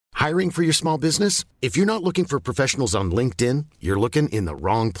Hiring for your small business? If you're not looking for professionals on LinkedIn, you're looking in the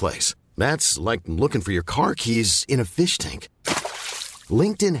wrong place. That's like looking for your car keys in a fish tank.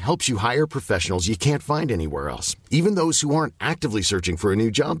 LinkedIn helps you hire professionals you can't find anywhere else, even those who aren't actively searching for a new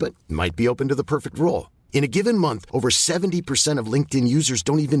job but might be open to the perfect role. In a given month, over 70% of LinkedIn users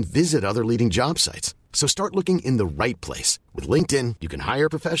don't even visit other leading job sites. So start looking in the right place. With LinkedIn, you can hire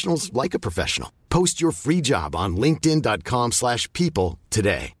professionals like a professional. Post your free job on linkedin.com/people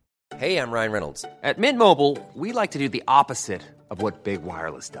today. Hey, I'm Ryan Reynolds. At Mint Mobile, we like to do the opposite of what Big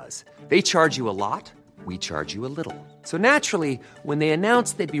Wireless does. They charge you a lot, we charge you a little. So naturally, when they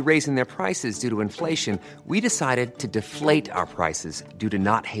announced they'd be raising their prices due to inflation, we decided to deflate our prices due to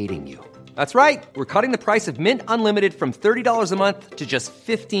not hating you. That's right. We're cutting the price of Mint Unlimited from $30 a month to just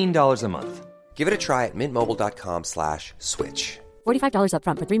 $15 a month. Give it a try at mintmobile.com/switch. $45 up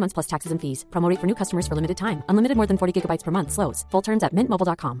front for 3 months plus taxes and fees. Promo rate for new customers for limited time. Unlimited more than 40 gigabytes per month. Slows full terms at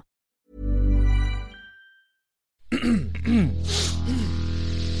mintmobile.com.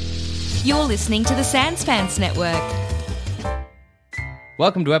 You're listening to the Sans Pants Network.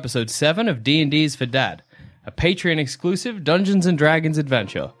 Welcome to episode 7 of D&D's for Dad, a Patreon exclusive Dungeons & Dragons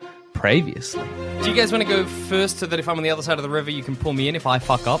adventure. Previously. Do you guys want to go first so that if I'm on the other side of the river, you can pull me in if I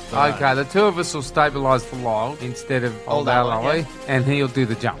fuck up? Okay, the two of us will stabilise for Lyle instead of old Aloy, and he'll do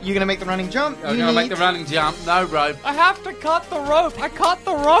the jump. You're going to make the running jump? I'm going to make the running jump. No rope. I have to cut the rope. I cut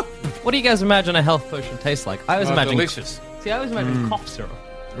the rope. What do you guys imagine a health potion tastes like? I always imagine delicious. See, I always imagine cough syrup.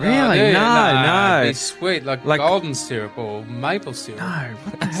 Really? No. It'd be sweet, like golden syrup or maple syrup. No,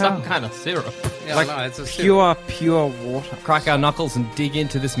 what the hell? Some kind of syrup. Yeah, like no, it's a syrup. pure water. Crack our knuckles and dig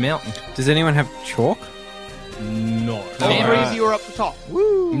into this mountain. Does anyone have chalk? No. All three of you are up the top.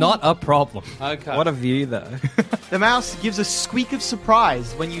 Woo! Not a problem. Okay. What a view, though. The mouse gives a squeak of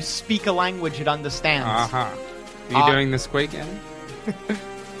surprise when you speak a language it understands. Are you doing the squeak, Annie?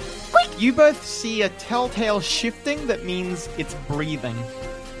 You both see a telltale shifting that means it's breathing.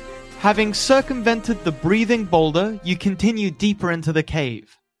 Having circumvented the breathing boulder, you continue deeper into the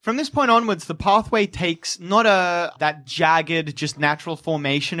cave. From this point onwards, the pathway takes not that jagged, just natural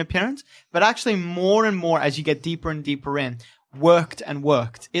formation appearance, but actually more and more as you get deeper and deeper in, worked and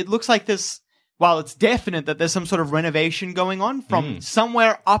worked. It looks like while it's definite that there's some sort of renovation going on from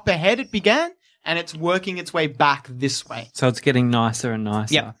somewhere up ahead it began, and it's working its way back this way. So it's getting nicer and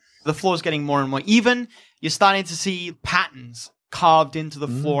nicer. Yeah, the floor's getting more and more even. You're starting to see patterns carved into the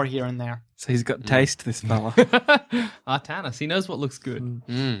floor here and there. So he's got taste, this fella. Artanis, he knows what looks good.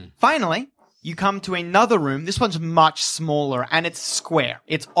 Finally, you come to another room. This one's much smaller, and it's square.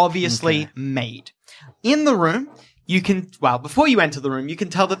 It's obviously made. In the room, before you enter the room, you can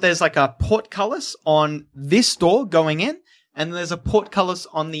tell that there's like a portcullis on this door going in, and there's a portcullis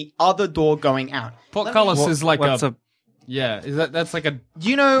on the other door going out. Portcullis is like what's a... Yeah, that's like a... Do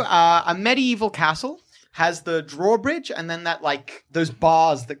you know a medieval castle has the drawbridge and then that those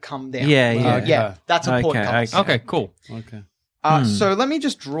bars that come down? Yeah. That's a portcullis. Okay, cool. Okay. So let me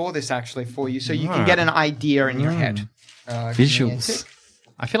just draw this actually for you so you can get an idea in your head. Visuals.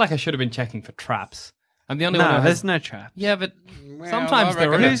 I feel like I should have been checking for traps. I'm the only one who has... there's no trap. Yeah, but sometimes there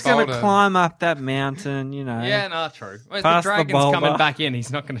reckon is. Who's going to climb up that mountain, you know? Yeah, no, true. Well, if the Past the dragon's boulder. coming back in,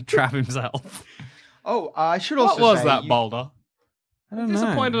 he's not going to trap himself. Oh, I should also What was say that boulder? I don't know.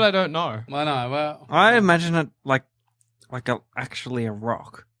 Disappointed I don't know. Well, no, well... I imagine it actually a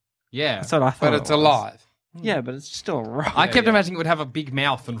rock. Yeah. That's what I thought. But it's alive. Yeah, but it's still a rock. I kept imagining it would have a big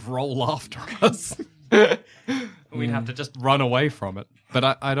mouth and roll after us. We'd have to just run away from it.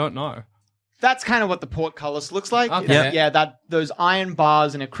 But I don't know. That's kind of what the portcullis looks like. Okay. Yeah, those iron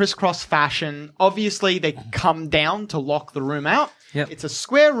bars in a crisscross fashion. Obviously, they come down to lock the room out. Yep. It's a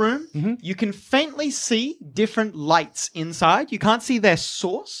square room. Mm-hmm. You can faintly see different lights inside. You can't see their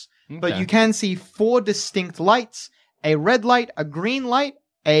source, but you can see 4 distinct lights. A red light, a green light,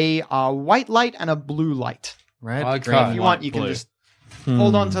 a white light, and a blue light. Red, green, If you want, you can just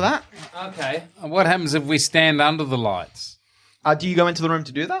hold on to that. Okay. And what happens if we stand under the lights? Do you go into the room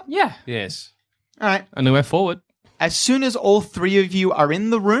to do that? Yeah. Yes. All right. Anywhere forward. As soon as all 3 of you are in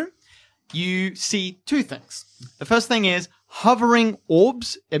the room, you see 2 things. The first thing is hovering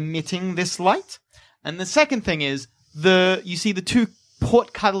orbs emitting this light. And the second thing is you see the 2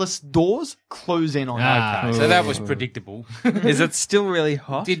 portcullis doors close in on you. Okay. So that was predictable. Is it still really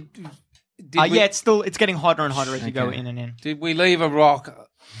hot? Yeah, it's getting hotter and hotter as you go in and in. Did we leave a rock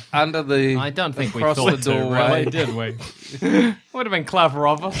under the... I don't think we across thought the to, doorway? really, did we? Would have been clever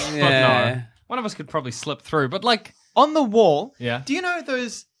of us, but no. One of us could probably slip through, but On the wall, Yeah. do you know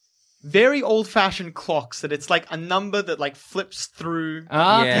those very old-fashioned clocks that it's like a number that like flips through.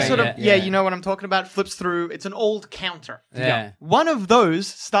 Yeah, You know what I'm talking about? Flips through. It's an old counter. Yeah. One of those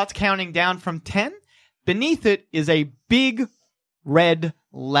starts counting down from 10. Beneath it is a big red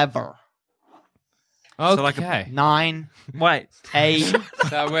lever. Okay. So like a- 9, Wait. 8,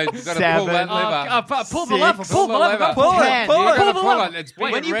 So we've got to pull 7, that lever. Pull the lever. Six, Pull the lever. Pull it. 10. Pull You it. gotta the pull lever. it. It's big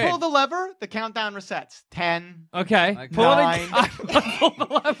When and you red. pull the lever, the countdown resets. 10, Okay. Okay. Pull it 9, again. Pull the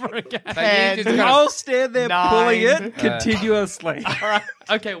lever again. So you just gotta- I'll stand there 9. pulling it continuously. All right.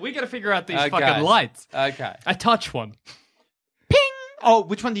 Okay, we got to figure out these Okay. fucking lights. Okay. I touch one. Ping! Oh,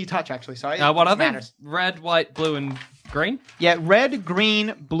 which one do you touch, actually? Sorry. What are they? Matters. Red, white, blue, and green? Yeah, red,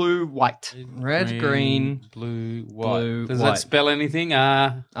 green, blue, white. Red, green, blue, white. blue, Does white. that spell anything?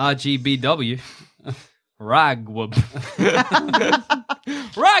 RGBW. Ragwub.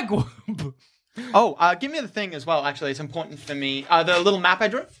 Ragwub. Oh, give me the thing as well, actually. It's important for me. The little map I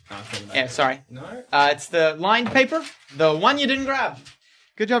drew. Yeah, sorry. No. It's the lined paper. The one you didn't grab.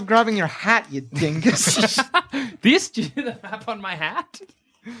 Good job grabbing your hat, you dingus. This? Do you do the map on my hat?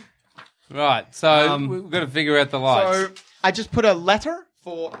 Right. So we've got to figure out the lights. So I just put a letter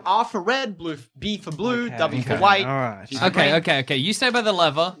for R for red, blue, B for blue, Okay, W for okay, white. all right. G for Okay, green. okay. You stay by the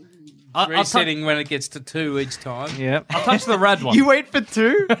lever. I'll Resetting when it gets to 2 each time. Yep. I'll touch the red one. You wait for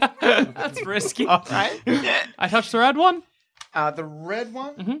 2. That's risky. All right. I touch the red one. The red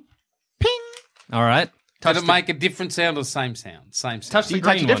one. Ping. All right. Did it make a different sound or same sound? Same sound. Touch Do the you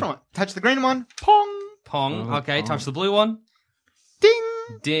touch a green different one? Touch the green one. Pong. Pong. Okay, touch the blue one. Ding.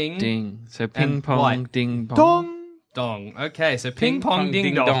 Ding. Ding. So ping And pong, white. ding pong. Dong. Dong. Okay, so ping pong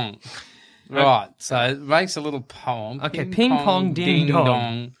ding dong. Right. So it makes a little poem. Okay, ping pong, ding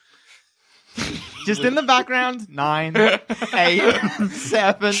dong. Just in the background. 9, 8,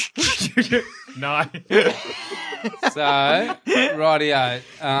 7. 9. So, rightio.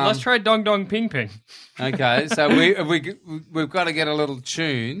 Let's try dong dong ping ping. Okay, so we've got to get a little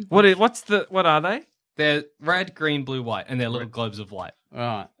tune. What are they? They're red, green, blue, white, and they're little globes of light.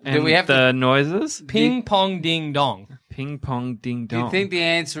 Right. And Do we have the to? noises? Ping pong ding dong. Ping pong ding Do dong. you think the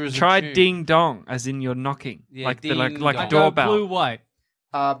answer is Try a tune? ding dong, as in you're knocking, Yeah, like the ding like dong. I a go doorbell. blue, white.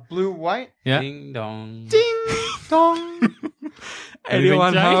 Blue, white. Yeah. Ding dong. Ding. Dong.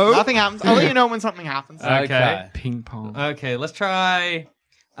 Anyone Jake? home? Nothing happens. I'll let you know when something happens. Okay. Ping pong. Okay, let's try.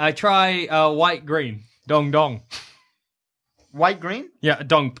 I try white, green. Dong dong. White, green. Yeah,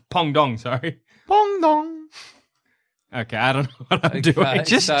 dong, pong dong, sorry. Pong, dong. Okay, I don't know what I'm Okay. doing.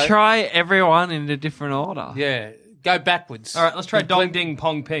 Just So- try everyone in a different order. Yeah. Go backwards. All right, let's try dong ding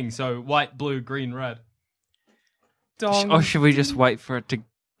pong ping. So white, blue, green, red. Dong. Or should we just wait for it to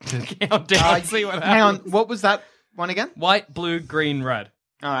Count down. See what Hang happens. on. What was that one again? White, blue, green, red.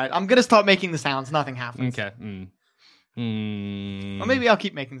 All right. I'm going to start making the sounds. Nothing happens. Okay. Or maybe I'll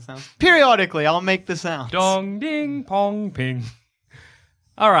keep making the sounds. Periodically, I'll make the sounds. Dong ding pong ping.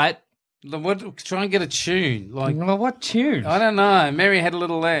 All right. Try and get a tune. Like, Well, what tune? I don't know. Mary had a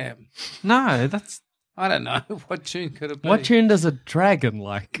little lamb. No, that's I don't know. What tune could it be? What tune does a dragon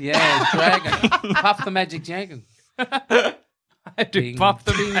like? Yeah, dragon. Puff the Magic Dragon. I do Ding, pop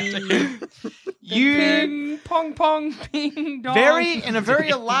the ding. You ping pong pong ping dong. in a very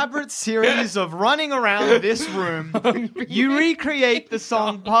elaborate series of running around this room, you recreate the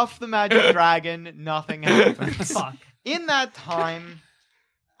song Puff the Magic Dragon. Nothing happens. Fuck. In that time,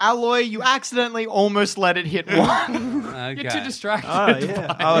 Alloy, you accidentally almost let it hit one. Okay. You're too distracted.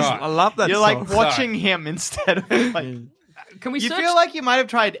 Right. I love that You're song. like watching him instead of like. Can we You search? feel like you might have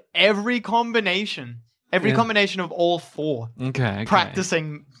tried every combination of all 4, Okay.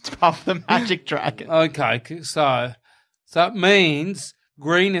 practicing Puff the Magic Dragon. Okay, so it means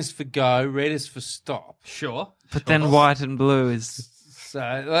green is for go, red is for stop. Sure. But then white and blue is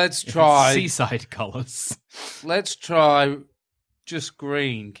So let's try. Seaside colours. Let's try just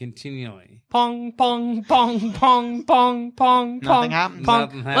green continually. Pong pong pong pong pong pong Nothing pong. happens. Pong.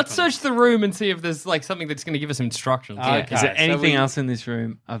 Nothing Let's happens. search the room and see if there's like something that's going to give us instructions. Okay. Is there so anything we- else in this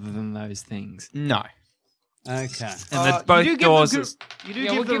room other than those things? No. Okay. And that's both you do give doors. You do Yeah,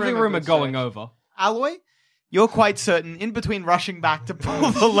 give we'll the give the room a good going search. over. Alloy, you're quite certain, in between rushing back to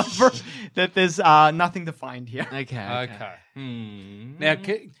pull the lever, that there's nothing to find here. Okay. Okay. Hmm. Now,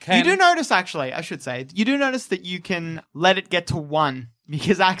 can You do notice, actually, I should say, you do notice that you can let it get to 1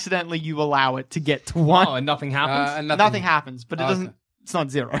 because accidentally you allow it to get to 1. Oh, and nothing happens? and nothing happens, but it Okay. doesn't. It's not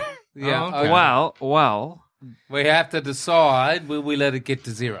 0. Yeah. Oh, okay. okay. Well. We have to decide: will we let it get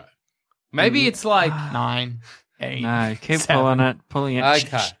to 0? Maybe it's like 9, 8. No, keep 7. pulling it.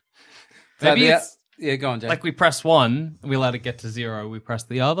 Okay. Maybe the- it's yeah. Go on, Jake. like we press 1, we let it get to 0. We press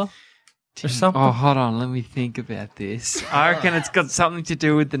the other. There's something. Oh, hold on. Let me think about this. I reckon it's got something to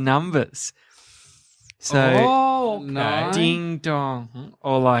do with the numbers. So, no. ding dong.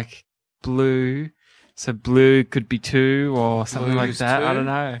 Or like blue. So blue could be 2 or something Blue like is that. 2. I don't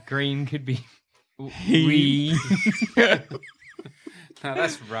know. Green could be. He. No,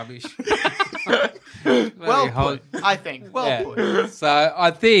 that's rubbish. Well put, I think. Well put. So I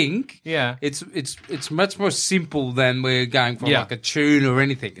think Yeah. it's much more simple than we're going for like a tune or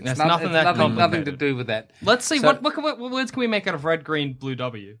anything. It's There's not, nothing it's that nothing to complicated. do with that. Let's see. So- What words can we make out of red, green, blue,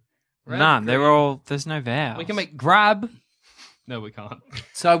 W? Red, None. green. They're all. There's no vowels. We can make grab. No, we can't.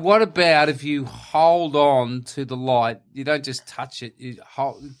 So what about if you hold on to the light? You don't just touch it. You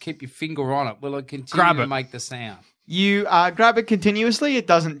keep your finger on it. Will it continue Grab to it. make the sound? You grab it continuously, it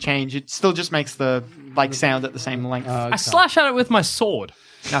doesn't change. It still just makes the sound at the same length. I slash at it with my sword.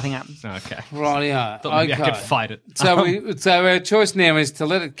 Nothing happens. Okay. Right, yeah. Thought maybe Okay. I could fight it. So our choice now is to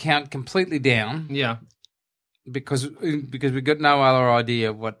let it count completely down Yeah. because we've got no other idea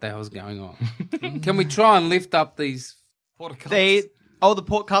of what the hell's going on. Can we try and lift up these? The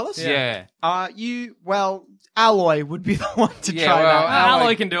portcullis? Yeah. Alloy would be the one to Yeah, try well, that.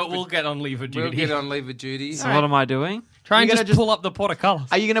 Alloy can do it. We'll get on lever duty. We'll get on lever duty. So what am I doing? Try and You're just gonna pull up the portcullis.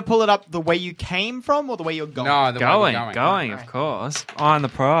 Are you going to pull it up the way you came from or the way you're going? No, the way we're Going, of course. Eye on the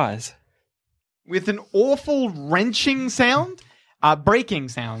prize. With an awful wrenching sound, breaking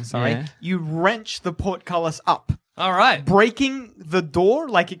sound, sorry, Yeah. you wrench the portcullis up. All right. Breaking the door,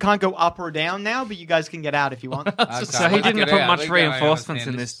 like it can't go up or down now, but you guys can get out if you want. Okay, So he let's didn't get put out. much We gotta reinforcements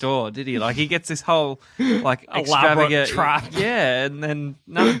understand in this door, did he? Like he gets this whole like Elaborate extravagant trap. Yeah, and then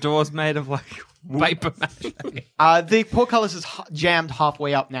another door's made of like Paper mache. The portcullis is jammed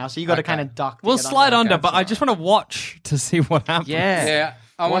halfway up now, so you got to kind of duck. to We'll get slide under, Okay. but I just want to watch to see what happens. yeah. Yeah,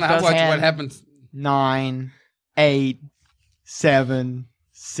 I want to does watch what hand- happens. 9, 8, 7,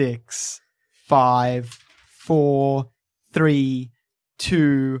 6, 5, 4, 3,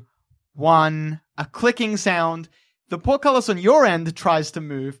 2, 1. A clicking sound. The portcullis on your end tries to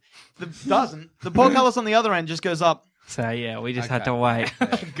move. Doesn't. The portcullis on the other end just goes up. So yeah, we just had Okay. to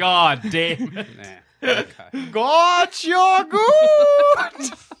wait. God damn it. Nah. Okay. Got your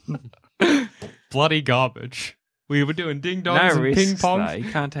good. Bloody garbage. We were doing ding dongs No and risks, ping pongs. though.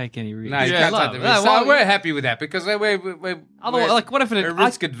 You can't take any risks. No, you Yeah, can't no, take the no, risk. well, So we're happy with that because we're Otherwise, like, what if we're it?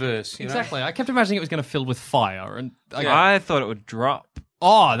 risk adverse. You know? Exactly. I kept imagining it was going to fill with fire, and I thought it would drop.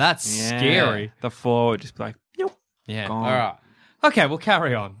 oh, that's Yeah. scary. The floor would just be like, nope, Yeah. gone. All right. Okay, we'll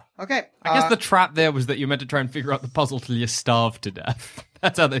carry on. Okay. I guess the trap there was that you meant to try and figure out the puzzle till you starved to death.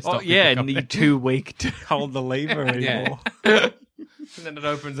 That's how they stop. Oh, people yeah, coming. you're too weak to hold the lever anymore. And then it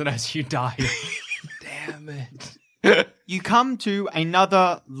opens, and as you die, damn it. You come to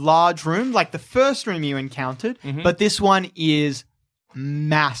another large room, like the first room you encountered, but this one is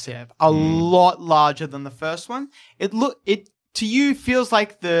massive, a lot larger than the first one. It to you feels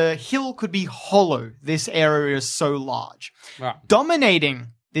like the hill could be hollow. This area is so large. Right. Dominating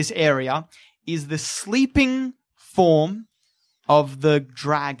this area is the sleeping form of the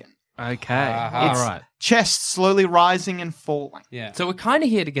dragon. Okay. Its All right. chest slowly rising and falling. Yeah. So we're kind of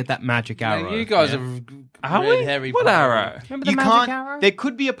here to get that magic arrow. Man, you guys yeah? have Are read we? Harry What Potter. arrow? Remember the You magic can't. arrow? There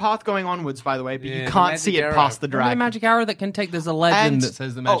could be a path going onwards, by the way, but Yeah, you the can't magic see it arrow. past the Remember dragon. the magic arrow that can take? There's a legend And- that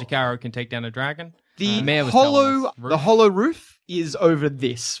says the magic arrow can take down a dragon. The Mayor was telling us. the hollow roof is over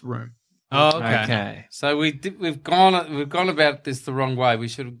this room. Oh, okay. Okay. So we've gone about this the wrong way. We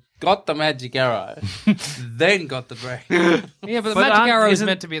should have got the magic arrow, then got the dragon. Yeah, but the But magic arrow is isn't-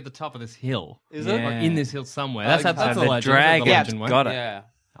 meant to be at the top of this hill. Is it? Or Yeah. in this hill somewhere. That's Okay. that's So the the legend. That's what the dragon legend went. got it. Yeah.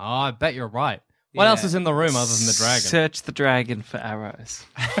 Oh, I bet you're right. What Yeah. else is in the room other than the dragon? Search the dragon for arrows.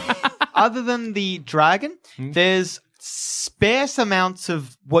 Other than the dragon, there's sparse amounts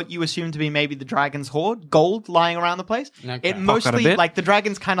of what you assume to be maybe the dragon's hoard, gold lying around the place. Okay. It Pocket a mostly, bit. like the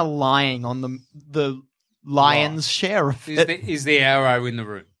dragon's kind of lying on the lion's share of it. Is the arrow in the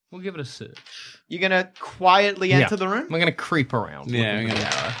room? We'll give it a search. You're going to quietly enter the room? We're going to creep around. Yeah, looking we're for gonna-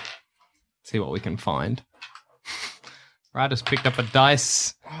 the arrow. See what we can find. Right, just picked up a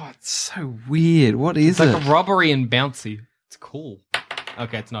dice. Oh, it's so weird. What is It's like a robbery and bouncy. It's cool.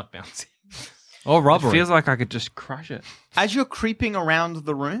 Okay, it's not bouncy. Or robbery. It feels like I could just crush it. As you're creeping around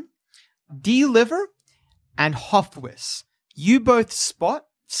the room, D-Liver and Hofwis, you both spot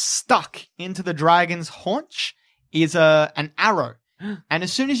stuck into the dragon's haunch is an arrow. And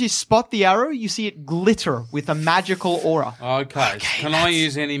as soon as you spot the arrow, you see it glitter with a magical aura. Okay. Can I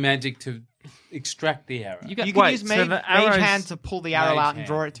use any magic to extract the arrow? You got, You can Wait, use so mage, the mage arrow's- hand to pull the arrow Mage out and hand.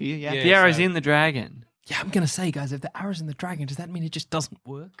 draw it to you. Yeah. Yeah. The arrow's so- in the dragon. yeah, I'm going to say, guys, if the arrow's in the dragon, does that mean it just doesn't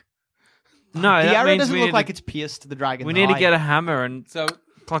work? No, The that arrow means doesn't we look need like to- it's pierced to the dragon's We need to eye. get a hammer and So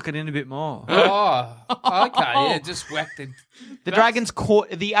clock it in a bit more. Oh, okay. Yeah, just whacked it. The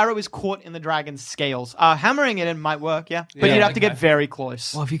arrow is caught in the dragon's scales. Hammering it in might work, yeah. But you'd have to get very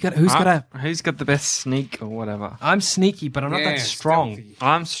close. Well, who's got the best sneak or whatever? I'm sneaky, but I'm not that strong. Stealthy.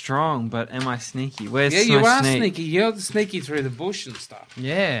 I'm strong, but am I sneaky? Where's Yeah, you my are sneak? sneaky. You're sneaky through the bush and stuff.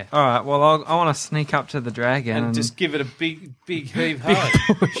 Yeah. All right, well, I want to sneak up to the dragon And just give it a big heave-ho.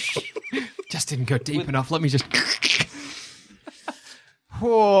 Just didn't go deep enough. Let me just.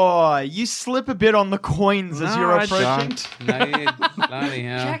 Oh, you slip a bit on the coins as you're I approaching. No, you bloody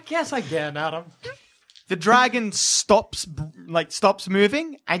hell. Yes, I can, Adam. The dragon stops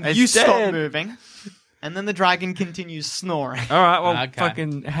moving, and It's you stop dead. moving, and then the dragon continues snoring. All right, well, Okay.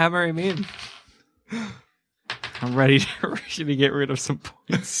 fucking hammer him in. I'm ready to get rid of some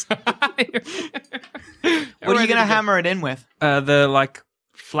points. What are you going to hammer it in with? The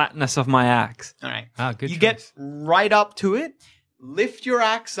flatness of my axe. All right. Ah, good You choice. get right up to it, lift your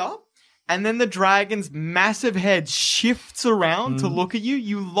axe up, and then the dragon's massive head shifts around to look at you.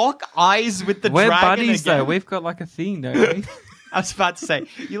 You lock eyes with the We're dragon buddies, again. though. We've got a thing, don't we? I was about to say,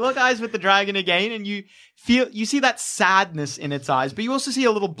 you lock eyes with the dragon again, and you see that sadness in its eyes, but you also see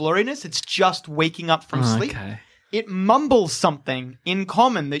a little blurriness. It's just waking up from sleep. Okay. It mumbles something in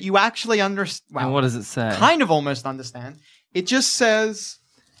common that you actually understand. And Well, what does it say? kind of almost understand. It just says,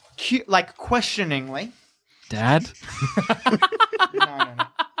 questioningly. Dad? No.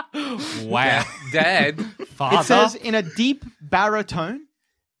 Wow. Dad. Father. It says in a deep baritone,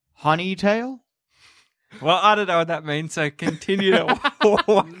 Honeytail. Well, I don't know what that means, so continue to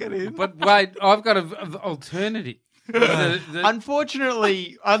walk it in. But wait, I've got an alternative.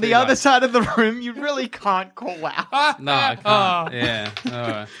 Unfortunately, on the other side of the room, you really can't call out. No, I can't. Yeah. All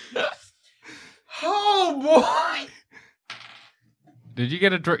right. Oh boy! Did you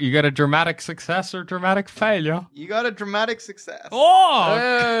get a dramatic success or dramatic failure? You got a dramatic success. Oh,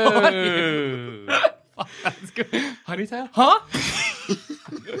 Oh. that's good. Honeytail? Huh?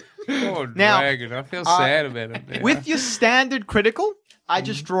 Poor Now, dragon. I feel sad about it. Now. With your standard critical, I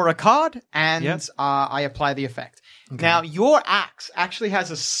just draw a card and Yep. I apply the effect. Now, your axe actually has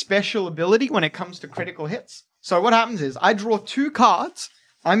a special ability when it comes to critical hits. So what happens is I draw 2 cards.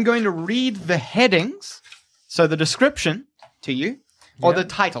 I'm going to read the headings, so the description to you, or the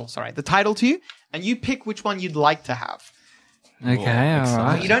title to you, and you pick which one you'd like to have. Okay, all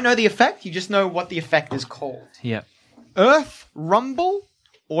right. You don't know the effect, you just know what the effect is called. Yep. Earth Rumble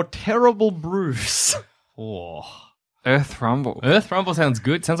or Terrible Bruise. Oh. Earth Rumble. Earth Rumble sounds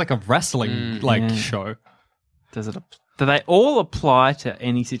good. Sounds like a wrestling yeah. show. Do they all apply to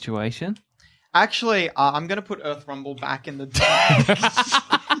any situation? Actually, I'm going to put Earth Rumble back in the deck,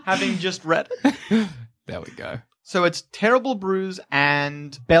 having just read it. There we go. So it's Terrible Bruise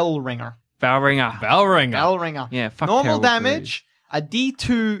and Bell Ringer. Bell ringer. Bell ringer. Bell Ringer. Yeah, fuck Normal Terrible damage, a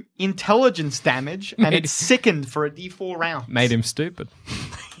D2 intelligence damage, and it's sickened for a D4 round. Made him stupid.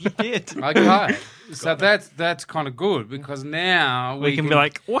 He did. Okay. So that's kind of good because now We can be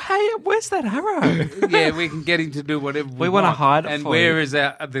like, well, hey, where's that arrow? yeah, we can get him to do whatever we wanna want. hide it And for where you. is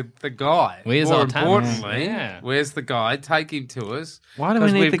the guy? Where's More our talent? importantly, Yeah. where's the guy? Take him to us. Why do we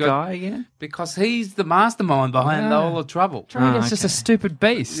 'Cause need we've the got- guy again? Because he's the mastermind behind all the trouble. Dragon's Oh, just a okay. stupid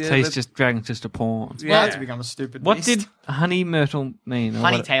beast. Yeah, So he's but- just dragon's just a pawn. Yeah. Well, to become a stupid What beast. did honey myrtle mean? Or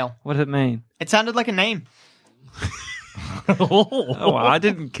Honeytail. What did it mean? It sounded like a name. Oh, well, I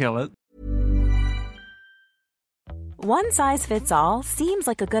didn't kill it. One size fits all seems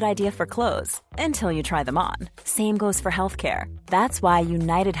like a good idea for clothes until you try them on. Same goes for healthcare. That's why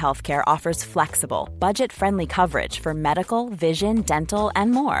United Healthcare offers flexible, budget-friendly coverage for medical, vision, dental, and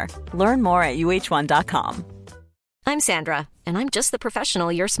more. Learn more at uh1.com. I'm Sandra, and I'm just the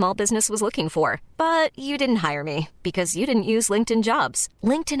professional your small business was looking for. But you didn't hire me because you didn't use LinkedIn Jobs.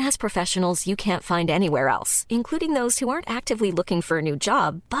 LinkedIn has professionals you can't find anywhere else, including those who aren't actively looking for a new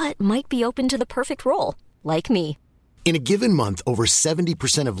job, but might be open to the perfect role, like me. In a given month, over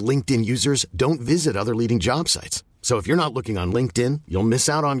 70% of LinkedIn users don't visit other leading job sites. So if you're not looking on LinkedIn, you'll miss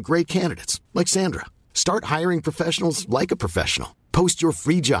out on great candidates like Sandra. Start hiring professionals like a professional. Post your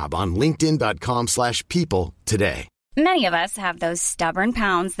free job on linkedin.com/people today. Many of us have those stubborn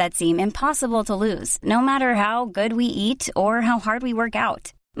pounds that seem impossible to lose, no matter how good we eat or how hard we work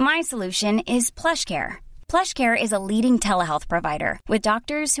out. My solution is PlushCare. PlushCare is a leading telehealth provider with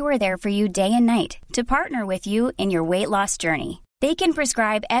doctors who are there for you day and night to partner with you in your weight loss journey. They can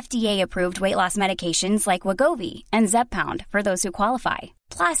prescribe FDA-approved weight loss medications like Wegovy and Zepbound for those who qualify.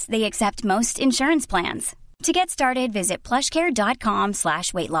 Plus, they accept most insurance plans. To get started, visit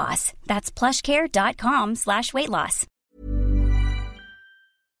plushcare.com/weightloss. That's plushcare.com/weightloss.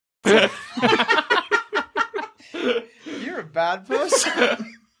 You're a bad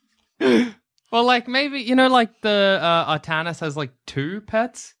person. Or like maybe, like the Artanis has like 2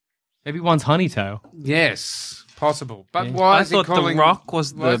 pets? Maybe one's Honeytail. Yes, possible. But Yeah. why I is he thought calling... the rock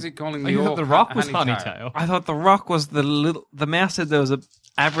was Why the... is he calling You the thought orc the rock was Honeytail? Honeytail. I thought the rock was the mouse said there was a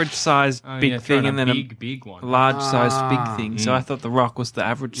average-sized big thing and then a big one. large-sized big thing. So I thought the rock was the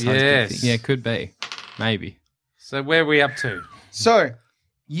average-sized big thing. Yeah, could be. Maybe. So where are we up to? So,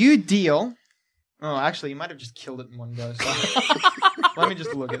 you deal... Oh, actually, you might have just killed it in one go. So. Let me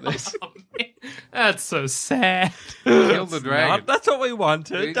just look at this. That's so sad. Kill the dragon. That's what we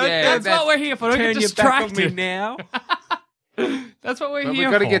wanted. That's what we're here for. Don't Turn get your back on me distracted. now. That's what we're But here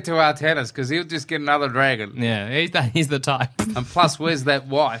we've got to for. get to Artanis because he'll just get another dragon. Yeah, he's the type. And plus, where's that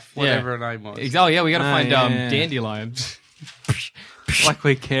wife? Whatever her name was. Oh, yeah, we got to find yeah. Dandelion. Like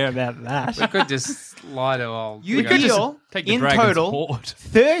we care about that. We could just lie to old... You we go, deal, take the in dragon's total, horde.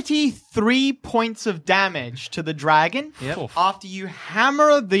 33 points of damage to the dragon after you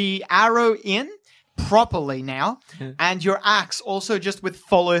hammer the arrow in properly now, and your axe also just with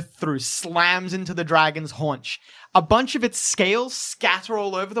follow-through slams into the dragon's haunch. A bunch of its scales scatter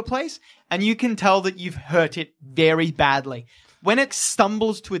all over the place, and you can tell that you've hurt it very badly. When it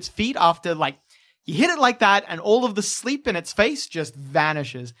stumbles to its feet after, you hit it like that, and all of the sleep in its face just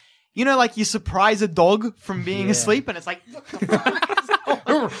vanishes. You know, like you surprise a dog from being asleep, and it's like...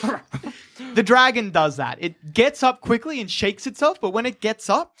 The dragon does that. It gets up quickly and shakes itself, but when it gets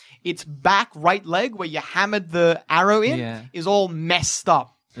up, its back right leg, where you hammered the arrow in, is all messed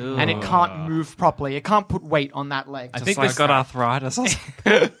up. And it can't move properly. It can't put weight on that leg. I think it's got arthritis.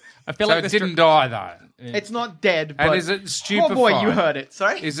 I feel So like it didn't die, though. It's not dead, but... And is it stupefied? Oh boy, you heard it.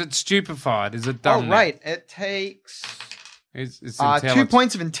 Sorry? Is it stupefied? Is it done? Oh, right. It takes... It's 2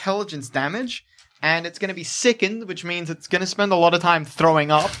 points of intelligence damage, and it's going to be sickened, which means it's going to spend a lot of time throwing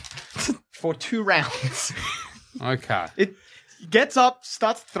up for 2 rounds. Okay. It gets up,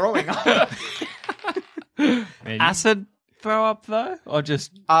 starts throwing up. Acid throw up though, or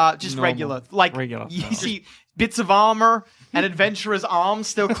just normal? Regular. Like regular. You see bits of armor, an adventurer's arm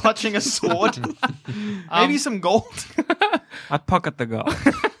still clutching a sword, maybe some gold. I pocket the gold.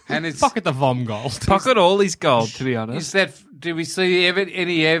 And it's pocket the vom gold. Pocket all his gold, to be honest. Is that? Do we see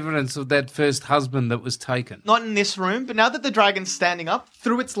any evidence of that first husband that was taken? Not in this room, but now that the dragon's standing up,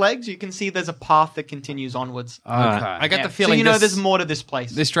 through its legs, you can see there's a path that continues onwards. Okay. I got the feeling so you know there's more to this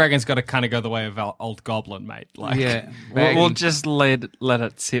place. This dragon's got to kind of go the way of our old goblin, mate. Like, Yeah. We'll just let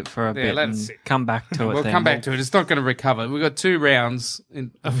it sit for a bit let it and sit. come back to it. We'll then. come back to it. It's not going to recover. We've got 2 rounds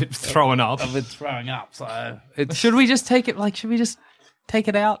of it throwing up. Of it throwing up. So it's... Should we just take it? Should we just take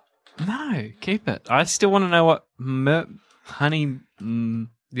it out? No, keep it. I still want to know what honey.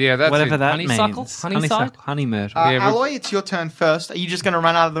 Yeah, that's whatever it. that Honeysuckle? means. Honeysuckle? Honey myrtle. Alloy, it's your turn first. Are you just going to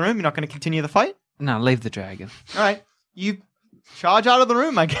run out of the room? You're not going to continue the fight? No, leave the dragon. All right. You charge out of the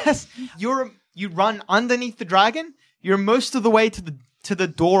room, I guess. You run underneath the dragon. You're most of the way to the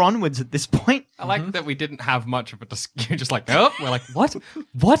door onwards at this point. I like that we didn't have much of a you're just like, oh, we're like, what?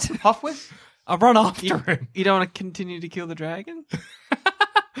 What? Huffwith? I run after him. You don't want to continue to kill the dragon?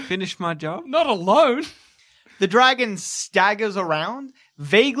 Finish my job? Not alone. The dragon staggers around,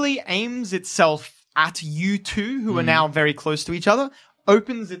 vaguely aims itself at you two, who are now very close to each other,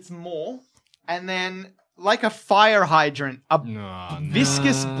 opens its maw, and then, like a fire hydrant, a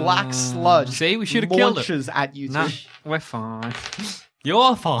viscous black sludge See, we should have killed it. launches at you two. No, we're fine.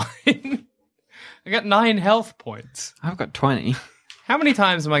 You're fine. I got 9 health points. I've got 20. How many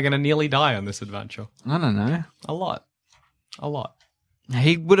times am I going to nearly die on this adventure? I don't know. A lot. A lot.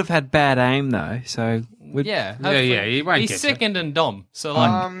 He would have had bad aim though, so Yeah. He won't He's get sickened and dumb. So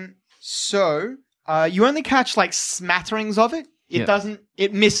like, So, you only catch like smatterings of it. It doesn't,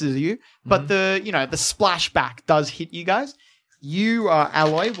 it misses you, but the splashback does hit you guys. You,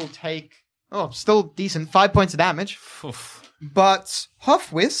 Alloy, will take, still decent, 5 points of damage. But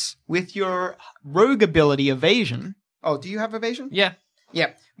Huffwith, with your rogue ability evasion, do you have evasion? yeah.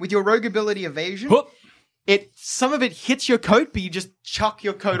 Yeah. With your rogue ability evasion, Whoop. some of it hits your coat, but you just chuck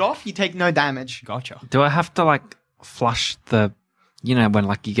your coat off. You take no damage. Gotcha. do I have to flush the,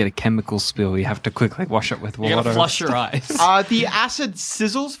 when you get a chemical spill, you have to quickly wash it with water? You gotta flush your eyes. The acid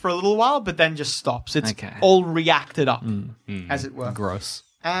sizzles for a little while, but then just stops. It's all reacted up, as it were. Gross.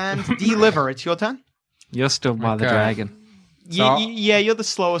 And deliver. It's your turn. You're still by the dragon. You're the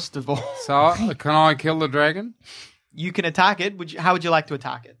slowest of all. So, can I kill the dragon? You can attack it. How would you like to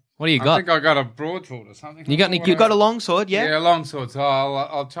attack it? What do you I got? think I got a broadsword or something. You got any? You got a longsword, yeah? Yeah, a longsword. So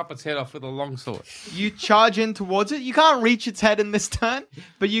I'll chop its head off with a longsword. You charge in towards it. You can't reach its head in this turn,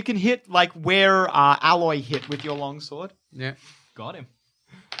 but you can hit where Alloy hit with your longsword. Yeah. Got him.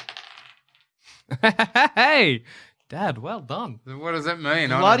 Hey, Dad, well done. What does that mean?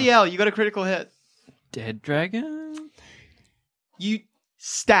 Bloody hell, you got a critical hit. Dead dragon. You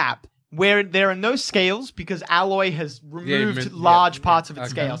stab where there are no scales because Alloy has removed large parts of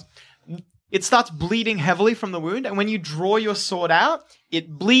its scales. It starts bleeding heavily from the wound, and when you draw your sword out, it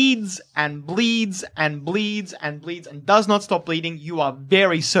bleeds and bleeds and bleeds and bleeds and does not stop bleeding. You are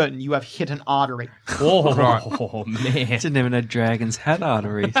very certain you have hit an artery. Oh, man. I didn't even know dragons had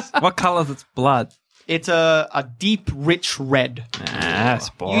arteries. What colour is its blood? It's a deep, rich red. That's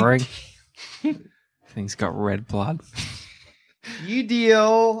boring. Thing's got red blood. You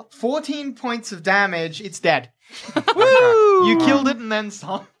deal 14 points of damage. It's dead. Woo! You killed it and then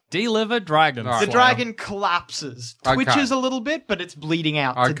some. Deliver dragon. The dragon collapses, twitches a little bit, but it's bleeding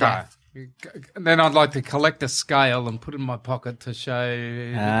out to death. And then I'd like to collect a scale and put it in my pocket to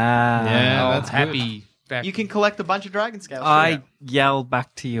show that's happy. You can collect a bunch of dragon scales. I yell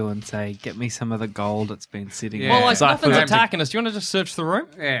back to you and say, get me some of the gold that's been sitting there. Well, like, nothing's attacking us. Do you want to just search the room?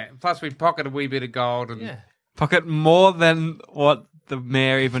 Yeah, plus we pocket a wee bit of gold and pocket more than what the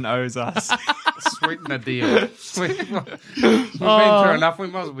mayor even owes us. sweeten the deal. We've been through enough. We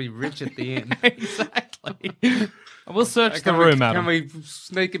might as well be rich at the end. Exactly. We'll search the room, Adam. Can we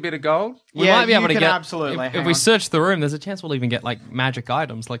sneak a bit of gold? We might be able to get. Absolutely. If we search the room, there's a chance we'll even get like magic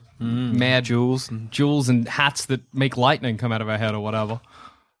items, like mad jewels and hats that make lightning come out of our head or whatever.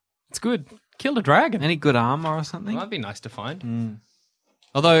 It's good. Killed a dragon. Any good armor or something? That'd be nice to find.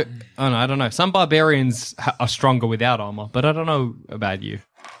 Although, I don't know. Some barbarians are stronger without armor, but I don't know about you.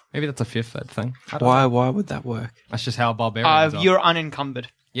 Maybe that's a fifth ed thing. Why would that work? That's just how barbarians are. You're unencumbered.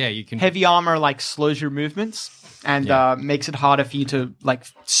 Yeah, you can. Heavy armor like slows your movements and makes it harder for you to like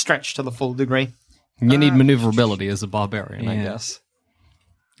stretch to the full degree. You need maneuverability as a barbarian, I guess.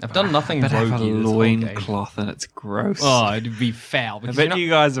 I've done nothing rogue. I have a loin cloth and it's gross. Oh, it'd be foul. I bet you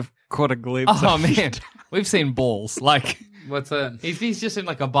guys have caught a glimpse. Oh of man, we've seen balls. Like, what's that? If he's just in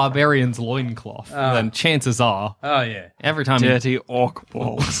like a barbarian's loincloth, then chances are, every time dirty orc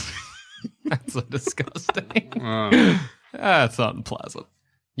balls. That's so disgusting. That's unpleasant.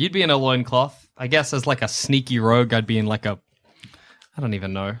 You'd be in a loincloth. I guess as like a sneaky rogue, I'd be in like a, I don't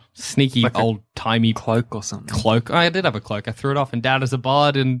even know, sneaky like old-timey cloak or something. Cloak. I did have a cloak. I threw it off and Dad as a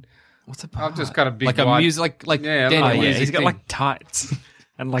bard and... What's a bard? I've just got a big like a music, like Daniel. He's got like tights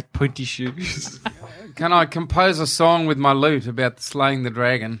and like pointy shoes. Can I compose a song with my lute about slaying the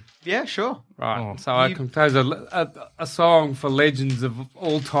dragon? Yeah, sure. Right. So I compose a song for legends of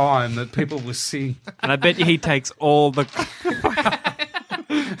all time that people will sing. And I bet you he takes all the...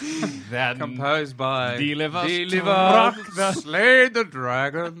 That composed by Deliver, slay the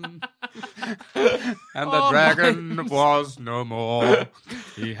dragon, and the dragon was no more.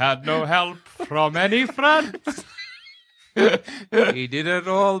 He had no help from any friend. He did it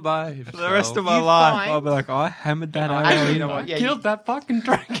all by himself. For the rest of my life, I'll be like, I hammered that out. Actually, you know what? Yeah, killed that fucking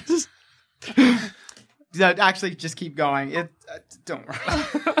dragon. No, actually, just keep going. Don't worry.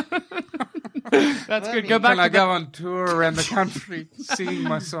 That's good. Go back. Can I go on tour around the country singing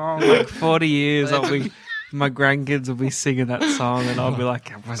my song? Like 40 years, my grandkids will be singing that song, and I'll be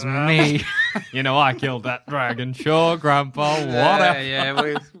like, it was me. You know, I killed that dragon. Sure, Grandpa. Whatever.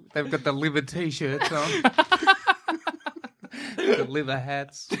 Yeah, they've got the liver t-shirts on. The liver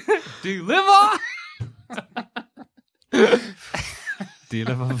hats. Deliver.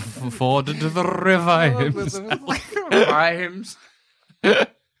 Deliver forward to the river. Rhymes.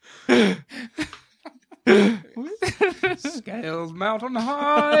 Scales mountain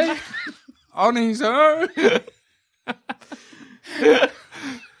high on his own.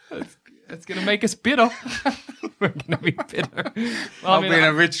 That's going to make us bitter. We're going to be bitter. Well, I'll be in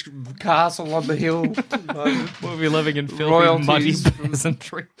a rich castle on the hill. We'll be living in filthy, muddy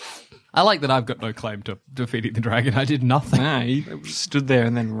peasantry. I like that I've got no claim to defeating the dragon. I did nothing. No, he stood there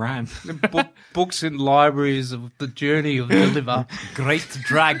and then ran. Books in libraries of the journey of the liver. Great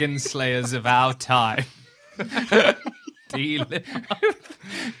dragon slayers of our time. Deliver.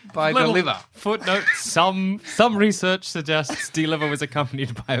 By the liver. Footnote, some research suggests Deliver was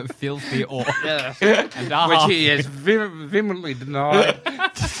accompanied by a filthy orc. Yeah. Which he has vehemently denied.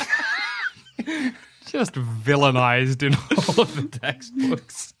 Just villainized in all of the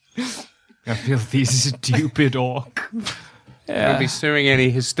textbooks. A filthy, stupid orc. Yeah. He'll be suing any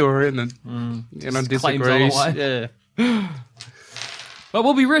historian that disagrees. Yeah. But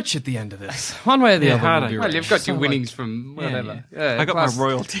we'll be rich at the end of this. One way or the other. We'll be rich. You've got your winnings from whatever. Yeah. I got my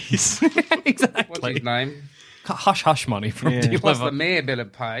royalties. Exactly. What's his name? Hush money from Deliver. Plus the mayor better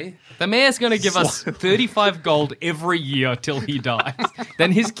pay. The mayor's going to give us 35 gold every year till he dies.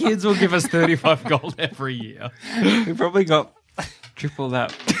 Then his kids will give us 35 gold every year. We probably got triple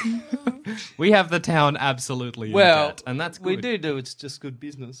that. We have the town absolutely in Well, debt, and that's we good. do. It's just good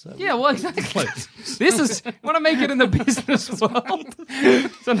business. So Yeah, well, exactly. This is want to make it in the business world.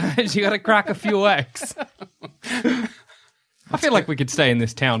 Sometimes you got to crack a few eggs. I feel like we could stay in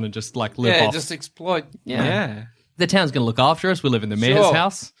this town and just like live off. just exploit. Yeah. The town's going to look after us. We live in the mayor's Sure.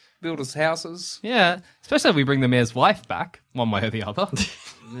 house. Build us houses. Yeah, especially if we bring the mayor's wife back, one way or the other.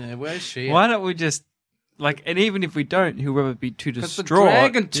 Yeah, where's she? Why don't we just like? And even if we don't, whoever be too 'Cause the distraught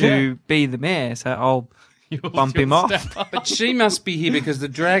dragon to be the mayor, so I'll bump him off. But she must be here because the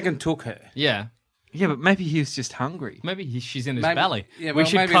dragon took her. Yeah, Yeah, but maybe he was just hungry. maybe she's in his Maybe- belly. yeah, we well,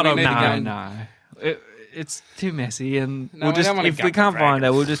 should maybe cut we her. need to go No, and- no. It's too messy, and No, we'll we just don't wanna if gut we the can't find dragon.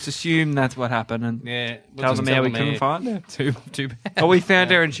 her, we'll just assume that's what happened and Yeah, we'll tell just them how we the couldn't mayor. find her. Too bad. Or we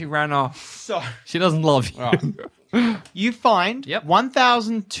found her and she ran off. So She doesn't love you. Right. you find Yep.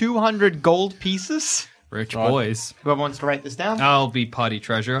 1,200 gold pieces. Rich boys. Whoever wants to write this down. I'll be party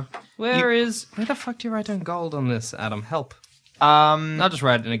treasurer. Where the fuck do you write down gold on this, Adam? Help. Um, I'll just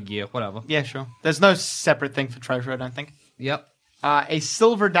write it in a gear, whatever. yeah, sure. There's no separate thing for treasure, I don't think. Yep. A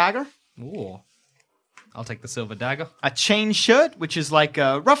silver dagger, Ooh. I'll take the silver dagger. a chain shirt, which is like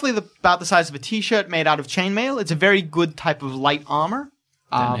roughly about the size of a t-shirt made out of chainmail. It's a very good type of light armor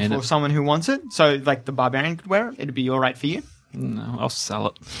for someone who wants it. So, like, the barbarian could wear it. It'd be all right for you. No, I'll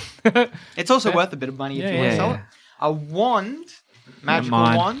sell it. It's also worth a bit of money if you want to sell it. A wand, magical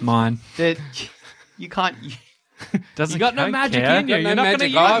wand. Mine. That you can't... Doesn't You got no Coke magic care? in you. Got no You're not going to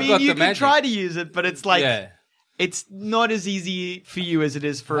magic. use I've I it. mean, got you the can magic. try to use it, but it's like... Yeah. It's not as easy for you as it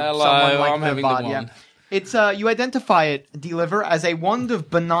is for Hello, someone like I'm the having the bard. wand. It's you identify it, deliver, as a wand of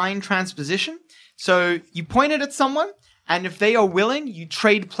benign transposition. So you point it at someone, and if they are willing, you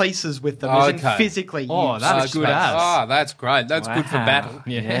trade places with them, as in Okay. physically. Oh, you that's good as. Oh, that's great. That's good for Wow. battle.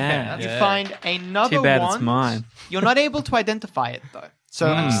 Yeah. You find another Too bad wand. it's mine. You're not able to identify it though. So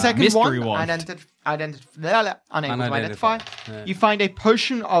second Mystery one, wand. unable to identify. Yeah. You find a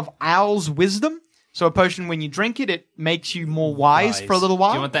potion of Owl's Wisdom. So a potion, when you drink it, it makes you more wise for a little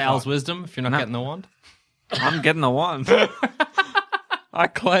while. Do you want the owl's wisdom if you're not getting the wand? I'm getting the one. I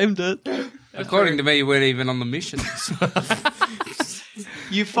claimed it. According to me, you weren't even on the missions.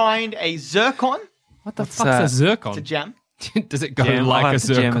 You find a zircon. What the What's fuck's that? a It's a zircon? gem. Does it go Gem. like I'll a have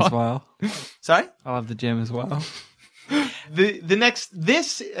the gem zircon? as well. Sorry? I'll have the gem as well. The next,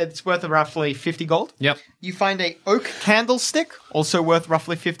 it's worth roughly 50 gold. Yep. You find a oak candlestick, also worth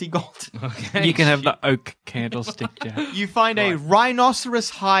roughly 50 gold. Okay. You can have the oak candlestick, Jack. You find a rhinoceros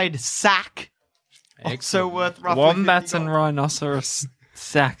hide sack, also worth roughly Wombats 50 and gold. rhinoceros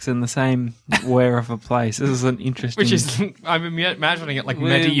sacks in the same wear of a place. This is an interesting... Which is, I'm imagining it like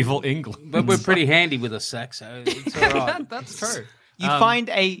medieval England. But we're pretty handy with a sack, so it's all right. That's true. You find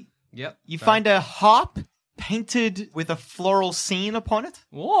a Yep. find a harp painted with a floral scene upon it.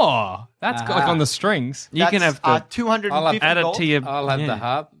 Whoa, that's like on the strings. You can That's, have the... 250 add it gold. to your... I'll have yeah. the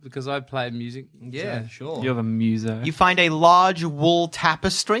harp because I play music. Yeah, sure. You're the muser. You find a large wool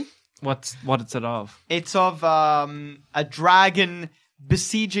tapestry. What is it of? It's of a dragon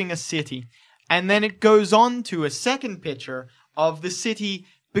besieging a city. And then it goes on to a second picture of the city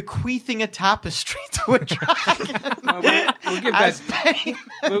bequeathing a tapestry to a dragon. We'll give as that. payment.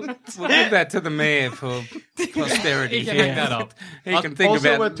 We'll give that to the mayor for posterity. He can hang that up. He can think Also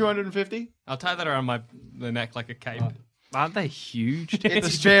about. worth 250. I'll tie that around the neck like a cape. Aren't they huge?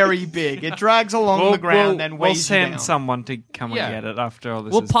 It's very big. It drags along the ground and we'll weighs you send down. someone to come Yeah. and get it after all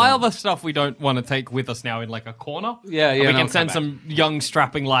this We'll is pile done. the stuff we don't want to take with us now in like a corner. Yeah, And we and can I'll send come some young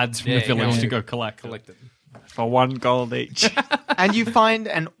strapping lads from the village to go collect it. For 1 gold each. And you find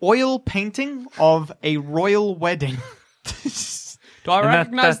an oil painting of a royal wedding. Do I And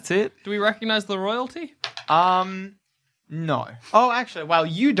recognize? that's it? Do we recognize the royalty? No. Oh, actually, well,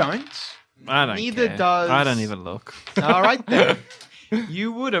 you don't. I don't Neither care. does- I don't even look. All right, then.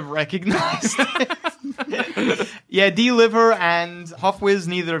 You would have recognized it. Yeah, D-Liver and Hoffwiz,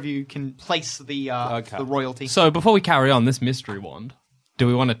 neither of you can place the royalty. So before we carry on this mystery wand, do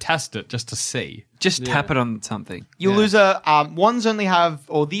we want to test it just to see? Just tap it on something. You lose a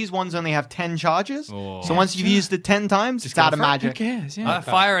these ones only have 10 charges. Oh. So once you've used it 10 times, it's go out of for it. Who magic. cares? Yeah.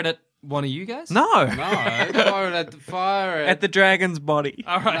 Fire it at one of you guys? No. No, fire it at the fire. At the dragon's body.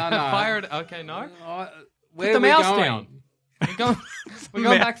 All right, No. fire it. Okay, no. Where Put the are we mouse going? down. We're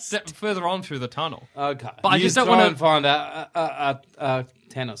going back further on through the tunnel. Okay, But I you just don't try wanna- and find a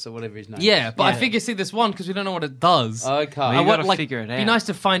tennis or whatever his name. Yeah, but I figure see this one because we don't know what it does. Okay. Well, I you want gotta figure it Be out. nice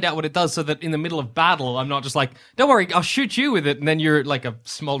to find out what it does so that in the middle of battle, I'm not just like, don't worry, I'll shoot you with it, and then you're like a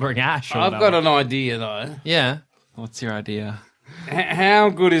smoldering ash. Or I've whatever. got an idea though. Yeah. What's your idea? How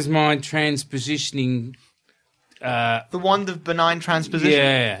good is my transpositioning The wand of benign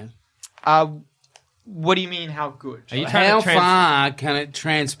transposition. Yeah. What do you mean? How good? Are you trying How to far can it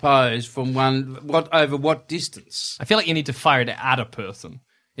transpose from over what distance? I feel like you need to fire it at a person.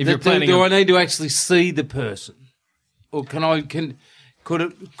 If you're planning, do I need to actually see the person, or could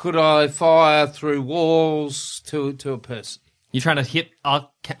I fire through walls to a person? You're trying to hit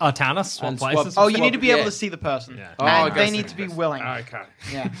Artanis, swap places? You need to be able to see the person. Yeah. And they need to be willing. Okay.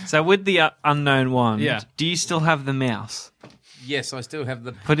 Yeah. So with the unknown wand, Yeah. do you still have the mouse? Yes, I still have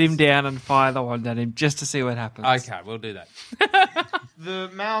the... Put him down and fire the wand at him just to see what happens. Okay, we'll do that.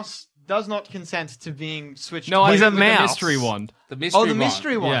 The mouse does not consent to being switched. No, He's a with the mouse. mystery wand. The mystery Oh, the one.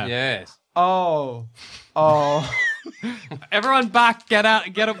 mystery one. Yeah. Yes. Oh. Everyone back, get up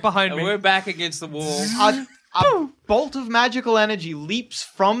behind And me. we're back against the wall. A bolt of magical energy leaps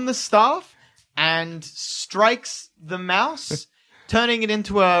from the staff and strikes the mouse, turning it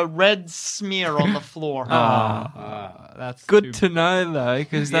into a red smear on the floor. That's Good to know, though,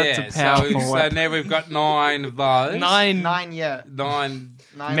 because that's a powerful so weapon. now we've got 9 of those. Nine Nine, yeah. 9.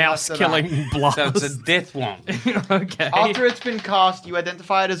 Nine mouse left of that. killing blast. So it's a death one. Okay. After it's been cast, you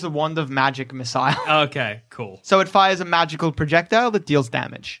identify it as a wand of magic missile. Okay, cool. So it fires a magical projectile that deals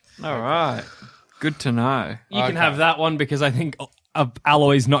damage. All right. Good to know. You can have that one because I think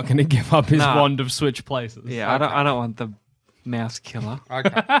Alloy's not going to give up his No. wand of switch places. Yeah, I don't want the mouse killer.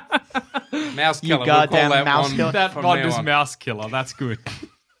 Okay. Mouse killer. goddamn we'll call that mouse one killer. That from wand now is on. mouse killer. That's good.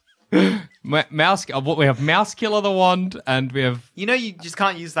 Mouse. What we have mouse killer the wand, and we have You know you just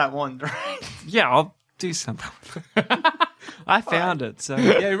can't use that wand, right? Yeah, I'll do something. I found it, so...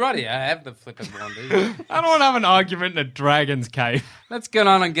 Yeah, righty. I have the flipping one, dude. I don't want to have an argument in a dragon's cave. Let's get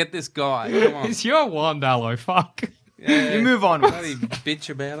on and get this guy. Come on. It's your wand, Alloy. Fuck. Yeah. You move on. Bloody bitch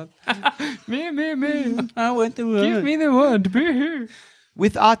about it. Me. I went to Give me the wand. Boo-hoo.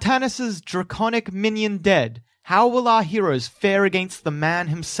 With Artanis' draconic minion dead, how will our heroes fare against the man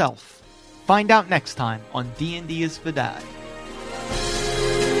himself? Find out next time on D&D is for Die.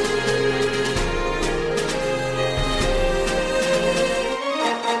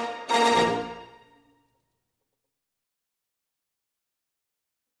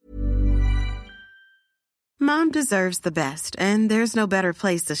 Mom deserves the best, and there's no better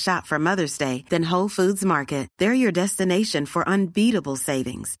place to shop for Mother's Day than Whole Foods Market. They're your destination for unbeatable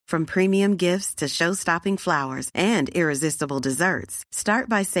savings, from premium gifts to show-stopping flowers and irresistible desserts. Start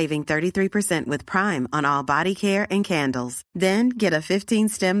by saving 33% with Prime on all body care and candles. Then get a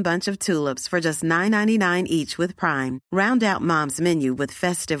 15-stem bunch of tulips for just $9.99 each with Prime. Round out Mom's menu with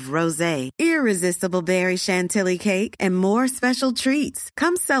festive rosé, irresistible berry chantilly cake, and more special treats.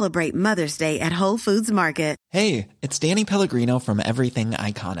 Come celebrate Mother's Day at Whole Foods Market. Hey, it's Danny Pellegrino from Everything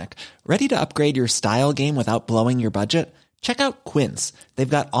Iconic. Ready to upgrade your style game without blowing your budget? Check out Quince. They've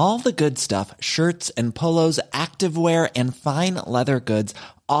got all the good stuff, shirts and polos, activewear, and fine leather goods,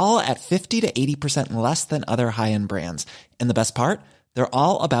 all at 50 to 80% less than other high-end brands. And the best part? They're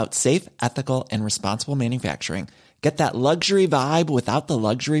all about safe, ethical, and responsible manufacturing. Get that luxury vibe without the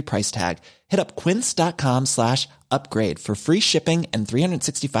luxury price tag. Hit up quince.com/upgrade for free shipping and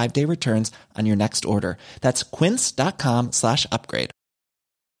 365-day returns on your next order. That's quince.com/upgrade.